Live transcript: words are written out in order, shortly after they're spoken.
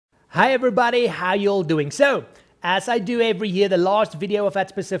Hi everybody, how you all doing? So, as I do every year, the last video of that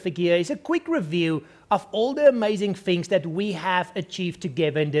specific year is a quick review of all the amazing things that we have achieved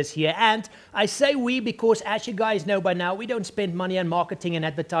together in this year. And I say we because, as you guys know by now, we don't spend money on marketing and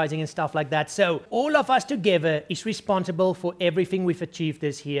advertising and stuff like that. So all of us together is responsible for everything we've achieved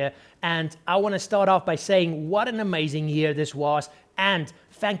this year. And I want to start off by saying what an amazing year this was. And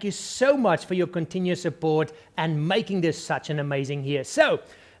thank you so much for your continuous support and making this such an amazing year. So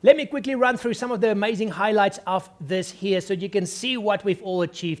let me quickly run through some of the amazing highlights of this here so you can see what we've all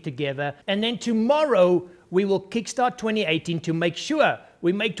achieved together. And then tomorrow, we will kickstart 2018 to make sure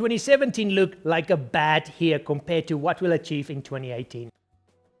we make 2017 look like a bad year compared to what we'll achieve in 2018.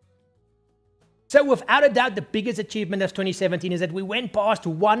 So without a doubt, the biggest achievement of 2017 is that we went past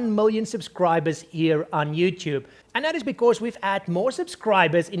 1 million subscribers here on YouTube. And that is because we've had more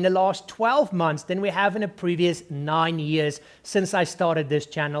subscribers in the last 12 months than we have in the previous 9 years since I started this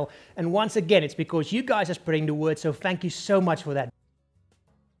channel. And once again, it's because you guys are spreading the word, so thank you so much for that.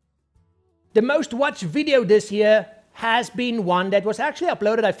 The most watched video this year has been one that was actually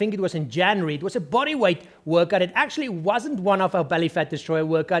uploaded, I think it was in January. It was a bodyweight workout. It actually wasn't one of our belly fat destroyer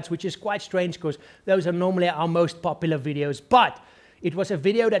workouts, which is quite strange because those are normally our most popular videos. But it was a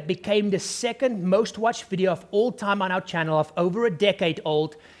video that became the second most watched video of all time on our channel, of over a decade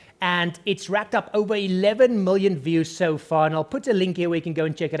old. And it's racked up over 11 million views so far. And I'll put a link here where you can go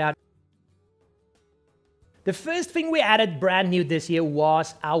and check it out. The first thing we added brand new this year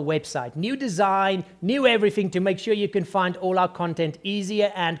was our website. New design, new everything to make sure you can find all our content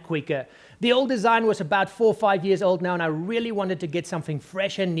easier and quicker. The old design was about 4 or 5 years old now, and I really wanted to get something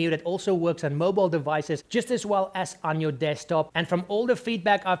fresh and new that also works on mobile devices just as well as on your desktop. And from all the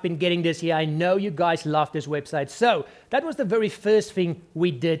feedback I've been getting this year, I know you guys love this website. So that was the very first thing we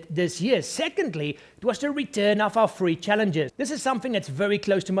did this year. Secondly, it was the return of our free challenges. This is something that's very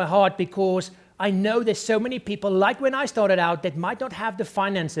close to my heart because I know there's so many people, like when I started out, that might not have the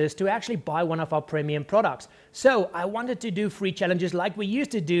finances to actually buy one of our premium products. So I wanted to do free challenges like we used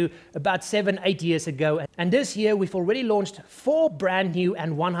to do about 7, 8 years ago. And this year, we've already launched 4 brand new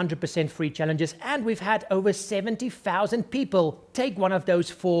and 100% free challenges. And we've had over 70,000 people take one of those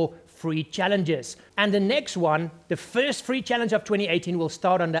 4 free challenges. And the next one, the first free challenge of 2018, will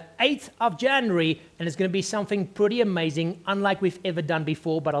start on the 8th of January, and it's going to be something pretty amazing, unlike we've ever done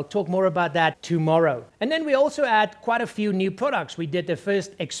before, but I'll talk more about that tomorrow. And then we also add quite a few new products. We did the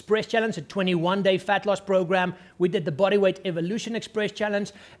first Express Challenge, a 21-day fat loss program. We did the Bodyweight Evolution Express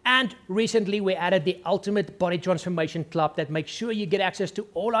Challenge, and recently we added the Ultimate Body Transformation Club that makes sure you get access to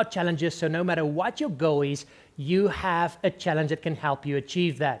all our challenges, so no matter what your goal is, you have a challenge that can help you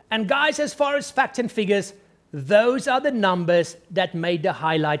achieve that. And guys, as far as facts and figures, those are the numbers that made the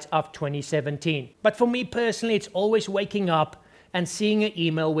highlights of 2017. But for me personally, it's always waking up and seeing an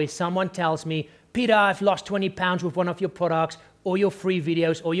email where someone tells me, Peter, I've lost 20 pounds with one of your products, or your free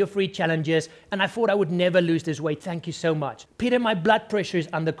videos, or your free challenges, and I thought I would never lose this weight. Thank you so much. Peter, my blood pressure is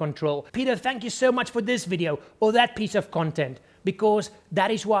under control. Peter, thank you so much for this video, or that piece of content. Because that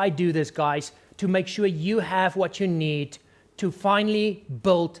is why I do this, guys, to make sure you have what you need to finally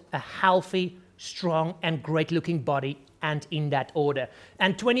build a healthy, strong, and great-looking body, and in that order.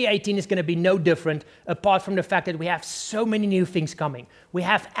 And 2018 is going to be no different, apart from the fact that we have so many new things coming. We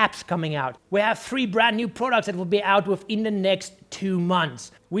have apps coming out. We have 3 brand new products that will be out within the next 2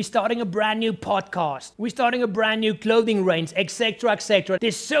 months. We're starting a brand new podcast. We're starting a brand new clothing range, etc., etc.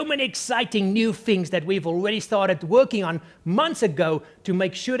 There's so many exciting new things that we've already started working on months ago to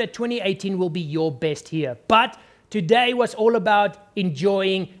make sure that 2018 will be your best year. But today was all about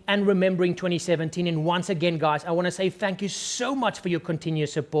enjoying and remembering 2017. And once again, guys, I want to say thank you so much for your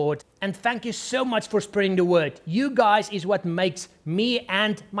continuous support. And thank you so much for spreading the word. You guys is what makes me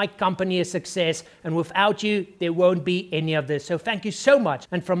and my company a success. And without you, there won't be any of this. So thank you so much.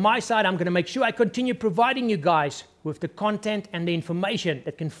 And from my side, I'm going to make sure I continue providing you guys with the content and the information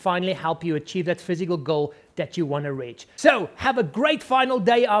that can finally help you achieve that physical goal that you want to reach. So have a great final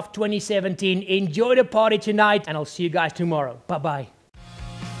day of 2017. Enjoy the party tonight, and I'll see you guys tomorrow. Bye-bye.